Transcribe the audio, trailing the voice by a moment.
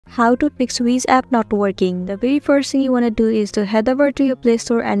How to fix Wizz app not working. The very first thing you want to do is to head over to your Play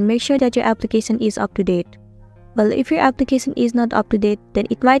Store and make sure that your application is up to date. Well, if your application is not up to date, then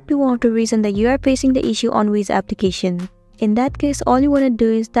it might be one of the reasons that you are facing the issue on Wizz application. In that case, all you want to do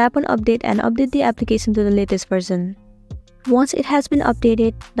is tap on update and update the application to the latest version. Once it has been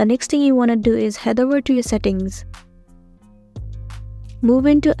updated, the next thing you want to do is head over to your settings. Move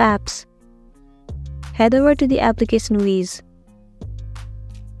into apps. Head over to the application Wizz.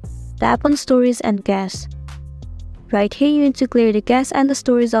 Tap on storage and cache. Right here you need to clear the cache and the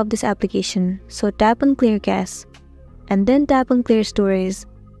storage of this application, so tap on clear cache. And then tap on clear storage.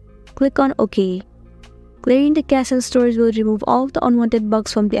 Click on OK. Clearing the cache and storage will remove all of the unwanted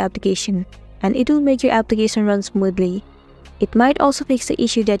bugs from the application, and it will make your application run smoothly. It might also fix the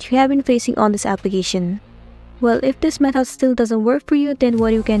issue that you have been facing on this application. Well, if this method still doesn't work for you, then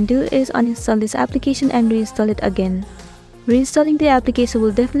what you can do is uninstall this application and reinstall it again. Reinstalling the application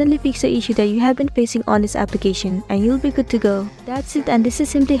will definitely fix the issue that you have been facing on this application, and you'll be good to go. That's it, and this is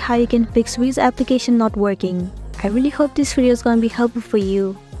simply how you can fix Wizz application not working. I really hope this video is gonna be helpful for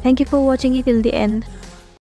you. Thank you for watching it till the end.